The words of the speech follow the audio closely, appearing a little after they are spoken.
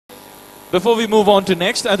Before we move on to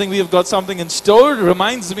next, I think we have got something in store.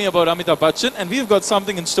 Reminds me about Amitabh Bachchan, and we've got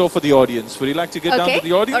something in store for the audience. Would you like to get down to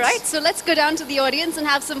the audience? All right, so let's go down to the audience and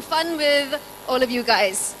have some fun with all of you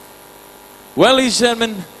guys. Well, ladies and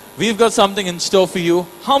gentlemen, we've got something in store for you.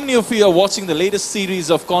 How many of you are watching the latest series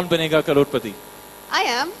of Kaun Banega Crorepati? I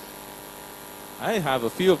am. I have a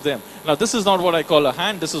few of them. Now, this is not what I call a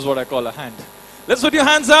hand. This is what I call a hand. Let's put your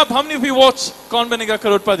hands up. How many of you watch Kaun Banega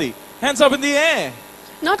Crorepati? Hands up in the air.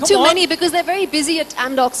 Not Come too on. many because they're very busy at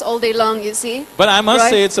Amdocs all day long, you see. But I must Right.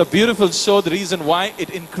 say it's a beautiful show. The reason why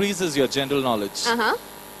it increases your general knowledge. Uh-huh.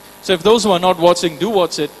 So if those who are not watching do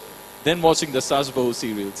watch it, then watching the Sas Bahu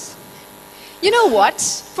serials. You know what?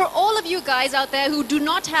 For all of you guys out there who do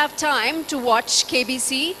not have time to watch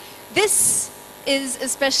KBC, this is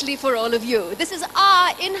especially for all of you. This is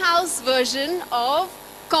our in-house version of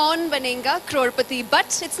Kaun Banega Crorepati,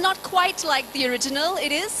 but it's not quite like the original.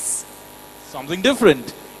 It is. Something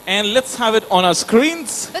different. And let's have it on our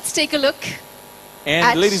screens. Let's take a look And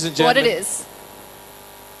at ladies and what gentlemen, it is.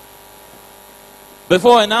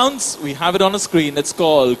 before I announce, we have it on a screen. It's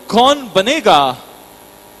called Kaun Banega.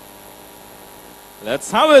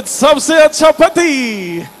 Let's have it. Sabse Acha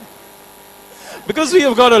Pati. Because we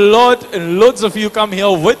have got a lot and loads of you come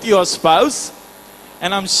here with your spouse.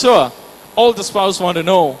 And I'm sure all the spouse want to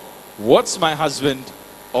know, what's my husband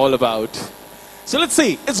all about? So let's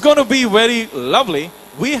see. It's going to be very lovely.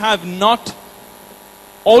 We have not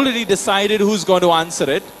already decided who's going to answer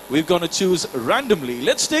it. We're going to choose randomly.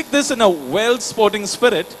 Let's take this in a well-sporting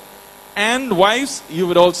spirit. And wives, you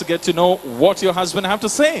would also get to know what your husband have to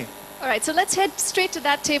say. All right, so let's head straight to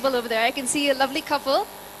that table over there. I can see a lovely couple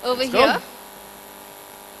over Let's go. here.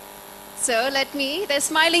 So they're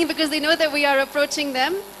smiling because they know that we are approaching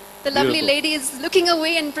them. The lovely Beautiful. lady is looking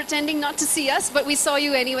away and pretending not to see us, but we saw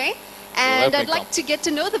you anyway. And Let me I'd like come. to get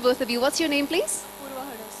to know the both of you. What's your name, please?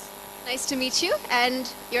 Nice to meet you.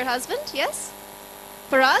 And your husband, yes?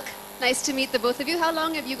 Parag, nice to meet the both of you. How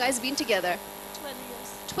long have you guys been together? 12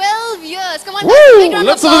 years. 12 years. Come on, Woo! guys, big round of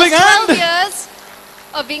Let's have a big applause. 12 hand. years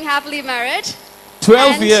of being happily married.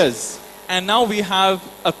 12 And- years. And now we have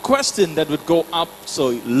a question that would go up. So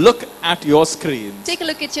look at your screen. Take a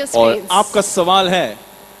look at your और screens. आपका सवाल है.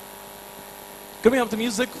 Can we have the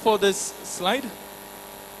music for this slide?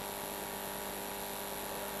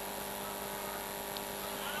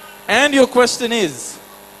 And your question is,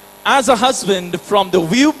 as a husband, from the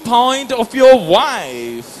viewpoint of your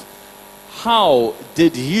wife, how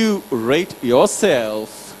did you rate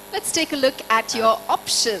yourself? Let's take a look at your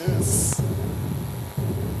options.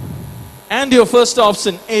 And your first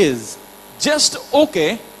option is just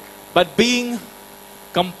okay, but being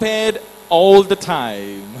compared all the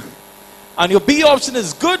time. And your B option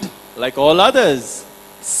is good, like all others.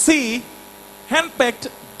 C, handpicked,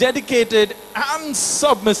 dedicated, and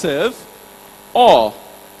submissive. Or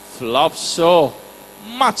flop show,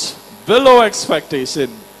 much below expectation.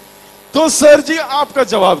 तो sir जी आपका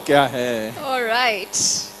जवाब क्या है? All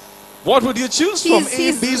right. What would you choose from A,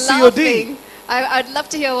 He's B, C, or D? laughing. I'd love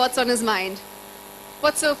to hear what's on his mind.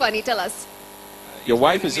 What's so funny? Tell us. Your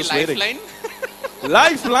wife is just waiting. Lifeline.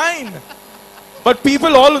 Lifeline. But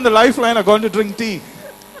people all in the lifeline are going to drink tea.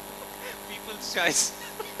 People's choice.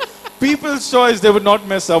 People's choice, they would not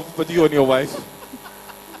mess up with you and your wife.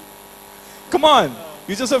 Come on.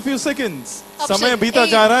 You just have a few seconds. समय Option बीता A,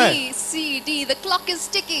 जा रहा है. B, C, D. The clock is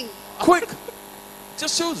ticking. Quick.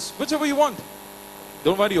 Just choose whichever you want.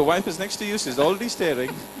 Don't worry, your wife is next to you. She's already staring.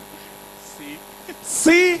 See.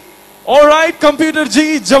 C. All right, computer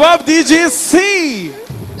G. जवाब दीजिए C.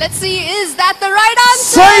 Let's see, is that the right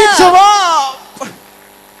answer? सही जवाब.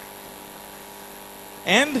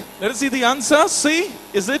 And let us see the answer. C.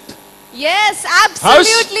 Is it? Yes,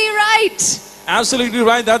 absolutely right. Absolutely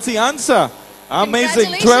right. That's the answer. Amazing.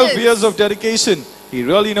 12 Congratulations. years of dedication. He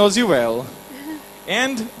really knows you well.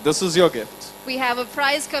 And this is your gift. We have a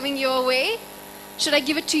prize coming your way. Should I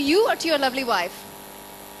give it to you or to your lovely wife?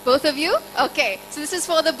 Both of you? Okay. So this is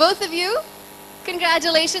for the both of you.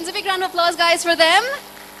 Congratulations. A big round of applause, guys, for them.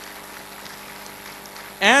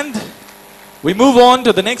 And we move on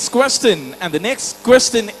to the next question. And the next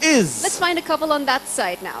question Let's is... find a couple on that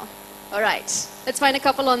side now. All right. Let's find a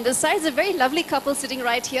couple on this side. It's a very lovely couple sitting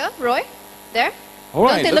right here. Roy, there. All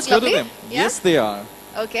Don't right, they let's look go to lovely? them. Yeah? Yes, they are.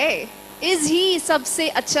 Okay. Is he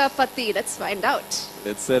sabse acha pati? Let's find out.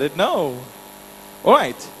 Let's let it know. All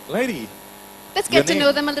right, lady. Let's Your get to name?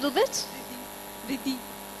 know them a little bit. Riddhi.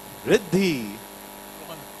 Riddhi.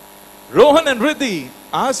 Rohan and Riddhi.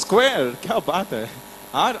 R square. Kya baat hai?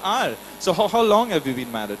 R. So how long have you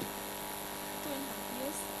been married?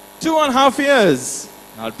 2.5 years. 2.5 years.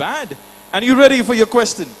 Not bad. And you ready for your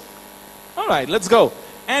question? All right, let's go.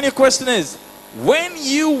 And your question is, when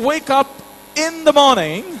you wake up in the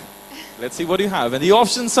morning, let's see what you have. And the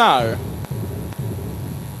options are,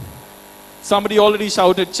 somebody already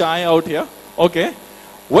shouted chai out here. Okay.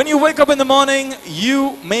 When you wake up in the morning,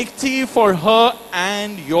 you make tea for her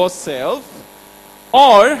and yourself,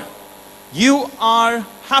 or you are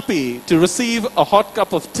happy to receive a hot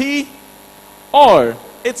cup of tea, or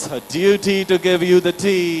it's her duty to give you the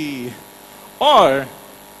tea, or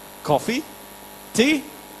coffee, tea,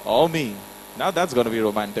 or me. Now that's going to be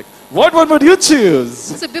romantic. What one would you choose?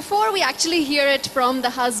 So before we actually hear it from the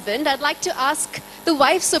husband, I'd like to ask the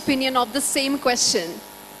wife's opinion of the same question.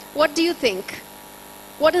 What do you think?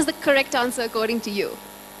 What is the correct answer according to you?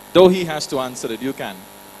 Though he has to answer it, you can.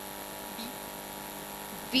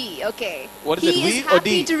 B, okay. What is it, he V is or happy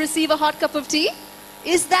D? to receive a hot cup of tea?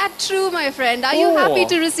 Is that true, my friend? Are you Oh. happy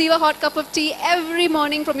to receive a hot cup of tea every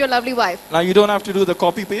morning from your lovely wife? Now you don't have to do the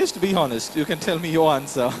copy paste, be honest. You can tell me your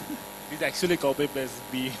answer. It's actually copy paste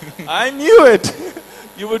B. I knew it.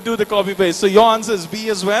 You would do the copy paste. So your answer is B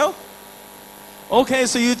as well? Okay,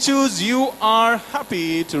 so you choose you are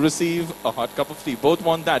happy to receive a hot cup of tea. Both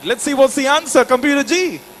want that. Let's see what's the answer, Computer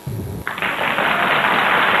G.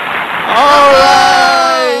 All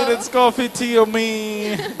right, it's coffee, tea, or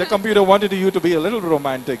me. The computer wanted you to be a little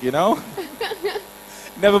romantic, you know?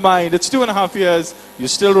 Never mind, it's 2.5 years. You're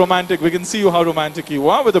still romantic. We can see you how romantic you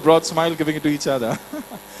are with a broad smile giving it to each other.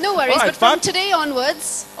 No worries, All right, but from but- today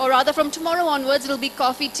onwards, or rather from tomorrow onwards, it'll be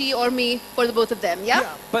coffee, tea, or me for the both of them,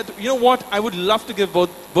 yeah? But you know what? I would love to give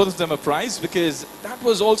both of them a prize because that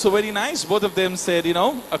was also very nice. Both of them said, you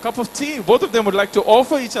know, a cup of tea. Both of them would like to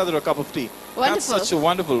offer each other a cup of tea. That's Wonderful. such a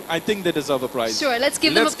wonderful. I think they deserve a prize. Sure, let's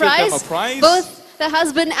give Let's them a prize. give them a prize. Both the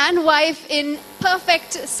husband and wife in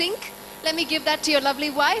perfect sync. Let me give that to your lovely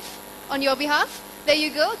wife on your behalf. There you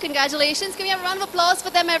go. Congratulations. Can we have a round of applause for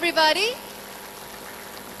them, everybody?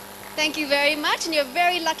 Thank you very much. And you're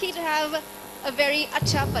very lucky to have a very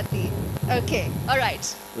acha pati. Okay, all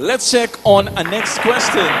right. Let's check on a next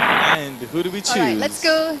question. And who do we choose? All right, let's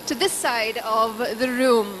go to this side of the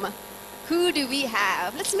room. Who do we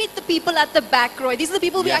have? Let's meet the people at the back row. These are the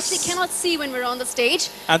people we Yes. actually cannot see when we're on the stage.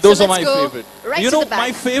 And those So are my let's go favorite. Right you to know, the back.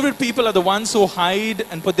 my favorite people are the ones who hide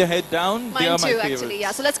and put their head down. They Mine are my too, favorites. actually.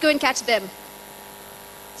 Yeah. So let's go and catch them.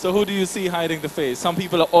 So who do you see hiding the face? Some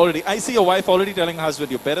people are already. I see your wife already telling her husband,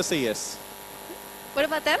 you better say yes. What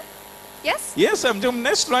about them? Yes? Yes, I'm doing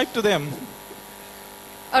next right to them.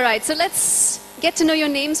 All right. So let's get to know your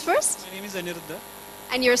names first. My name is Aniruddha.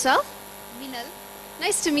 And yourself? Minal.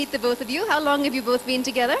 Nice to meet the both of you. How long have you both been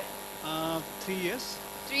together? 3 years.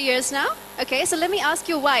 3 years now? Okay. So let me ask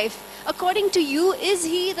your wife. According to you, is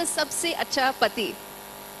he the sabse acha pati?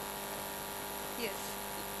 Yes.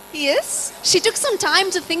 He is? She took some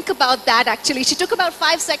time to think about that actually. She took about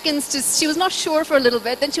 5 seconds to, she was not sure for a little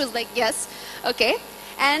bit. Then she was like, yes. Okay.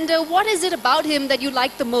 And what is it about him that you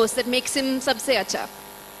like the most that makes him sabse acha?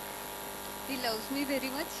 He loves me very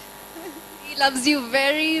much. He loves you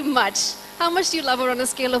very much. How much do you love her on a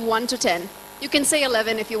scale of 1 to 10? You can say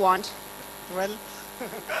 11 if you want. 12.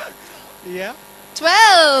 Yeah.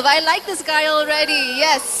 12. I like this guy already.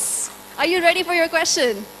 Yes. Are you ready for your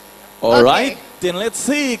question? All Okay. right, then let's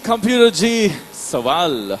see. Computer G,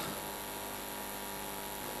 Sawal.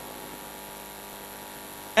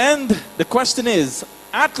 And the question is,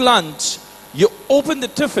 at lunch, you open the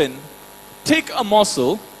tiffin, take a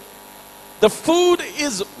morsel, the food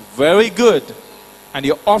is very good, and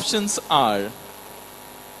your options are,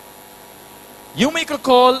 you make a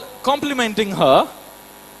call complimenting her,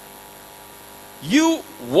 you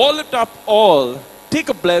wallet up all, take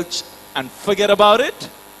a pledge, and forget about it,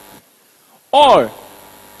 or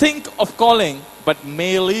think of calling, but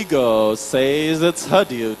male ego says it's her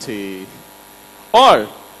duty. Or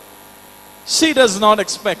she does not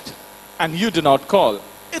expect and you do not call.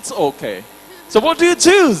 It's okay. So what do you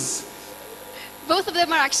choose? Both of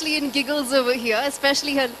them are actually in giggles over here,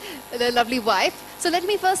 especially the lovely wife. So let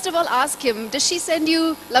me first of all ask him, does she send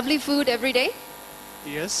you lovely food every day?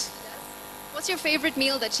 Yes. What's your favorite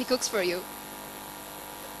meal that she cooks for you?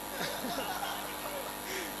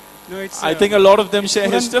 No, it's. I think a lot of them share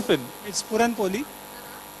his Puran- tiffin. It's Puran Poli.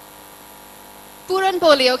 Puran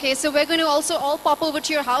Poli, okay, so we're going to also all pop over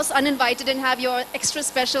to your house uninvited and have your extra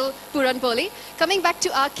special Puran Poli. Coming back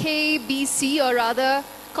to our KBC, or rather,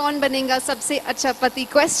 Kaun Banenga Sabse Acha Pati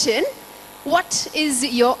question, what is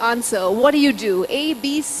your answer? What do you do? A,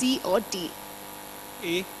 B, C, or D?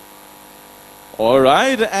 A. All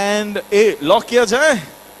right, and lock kiya jaye.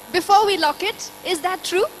 Before we lock it, is that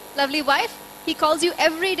true, lovely wife? He calls you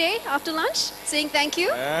every day after lunch saying thank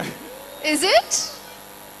you? Is it?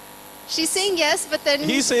 She's saying yes, but then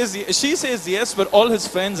She says yes, but all his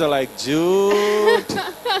friends are like, Jude.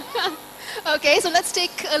 okay. So let's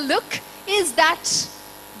take a look. Is that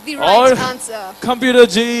the Or- right answer? Computer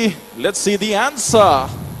G, let's see the answer.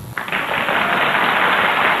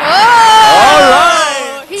 Oh!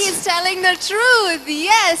 right. He is telling the truth.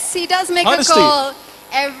 Yes, he does make Honesty. a call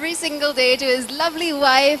every single day to his lovely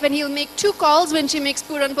wife, and he'll make 2 calls when she makes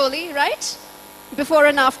Puran Poli, right? Before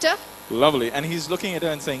and after. Lovely. And he's looking at her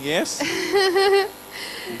and saying yes.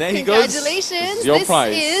 There he goes. Congratulations. It's your This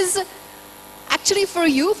prize. is actually for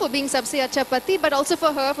you for being Sabse Acha Pati, but also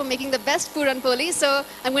for her for making the best Puran Poli. So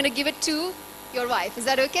I'm going to give it to your wife. Is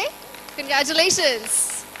that okay?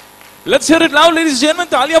 Congratulations. Let's hear it loud, ladies and gentlemen.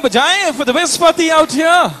 Talia bajaye for the best pati out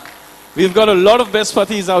here. We've got a lot of best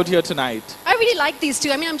patis out here tonight. I really like these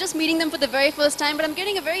two. I mean, I'm just meeting them for the very first time, but I'm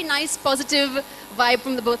getting a very nice, positive vibe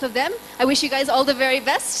from the both of them. I wish you guys all the very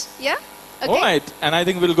best. Yeah? Okay. All right. And I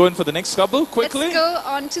think we'll go in for the next couple quickly. Let's go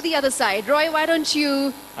on to the other side. Roy, why don't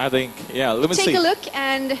you I think, yeah, let me take see. a look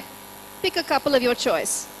and pick a couple of your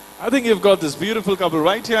choice. I think you've got this beautiful couple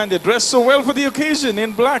right here, and they're dressed so well for the occasion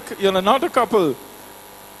in black. You're not a couple.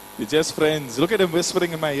 You're just friends. Look at him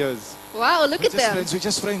whispering in my ears. Wow, look We're at just them. friends. We're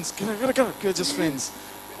just friends. Come on. We're just friends.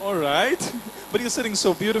 All right. But you're sitting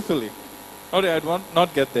so beautifully. All right, I'd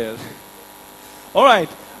not get there. All right.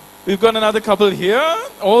 We've got another couple here,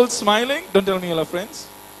 all smiling. Don't tell me you're friends.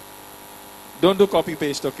 Don't do copy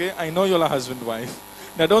paste, okay? I know you're a husband-wife.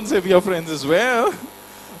 Now don't say we are friends as well.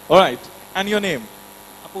 All right. And your name?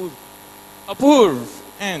 Apurv. Apurv.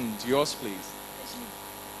 And yours, please.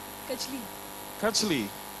 Kachli. Kachli.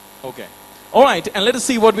 Okay. All right. And let us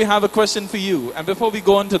see what we have a question for you. And before we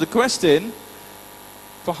go on to the question,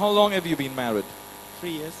 for how long have you been married?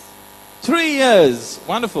 3 years. 3 years.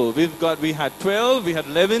 Wonderful. We had 12, we had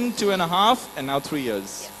 11, 2.5, and now 3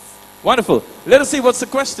 years. Wonderful. Let us see what's the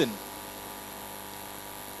question.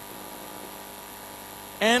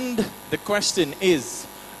 And the question is,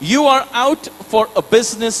 you are out for a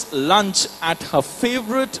business lunch at her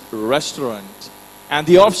favorite restaurant. And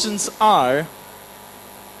the options are,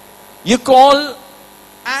 you call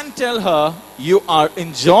and tell her you are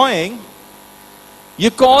enjoying.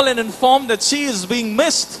 You call and inform that she is being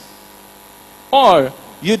missed. Or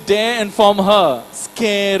you dare inform her,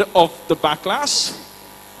 scared of the backlash.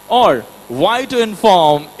 Or why to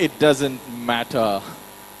inform, it doesn't matter.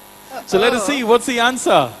 So let us see, what's the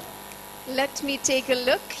answer? Let me take a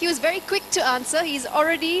look. He was very quick to answer. He's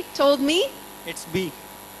already told me. It's B.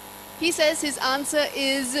 He says his answer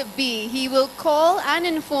is B. He will call and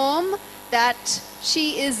inform that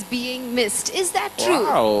she is being missed. Is that true?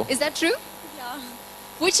 Wow. Is that true? Yeah.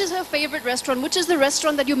 Which is her favorite restaurant? Which is the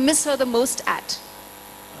restaurant that you miss her the most at?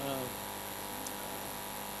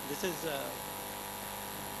 This is.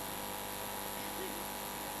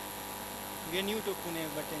 We are new to Pune,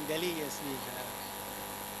 but in Delhi, yes, we have.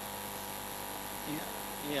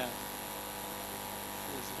 Yeah.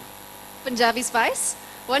 Punjabi Spice.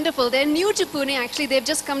 Wonderful. They're new to Pune actually. They've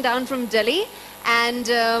just come down from Delhi. And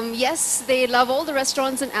yes, they love all the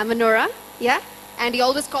restaurants in Amanora. Yeah? And he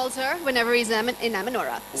always calls her whenever he's in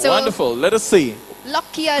Amanora. So, Wonderful. Let us see.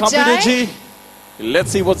 lock kiya Computer jaye. G,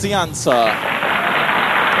 let's see what's the answer.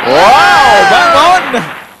 Wow, bang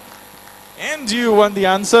on. And you won the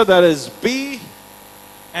answer. That is B.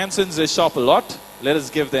 And since they shop a lot, let us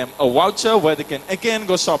give them a voucher where they can again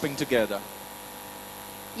go shopping together.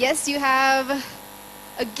 Yes, you have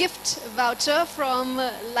a gift voucher from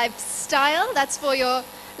Lifestyle. That's for your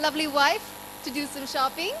lovely wife to do some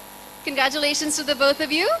shopping. Congratulations to the both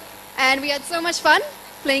of you. And we had so much fun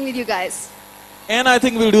playing with you guys. And I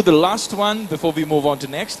think we'll do the last one before we move on to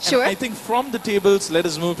next. Sure. And I think from the tables, let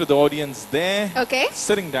us move to the audience there. Okay.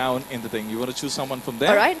 Sitting down in the thing. You want to choose someone from there?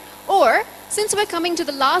 All right. Or, since we're coming to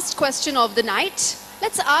the last question of the night,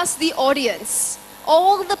 let's ask the audience,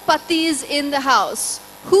 all the patis in the house,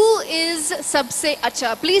 who is Sabse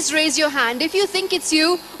Acha? Please raise your hand. If you think it's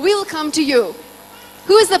you, we will come to you.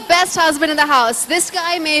 Who is the best husband in the house? This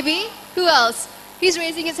guy, maybe? Who else? He's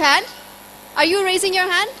raising his hand. Are you raising your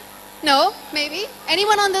hand? No, maybe.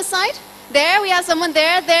 Anyone on this side? There, we have someone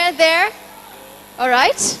there. All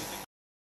right.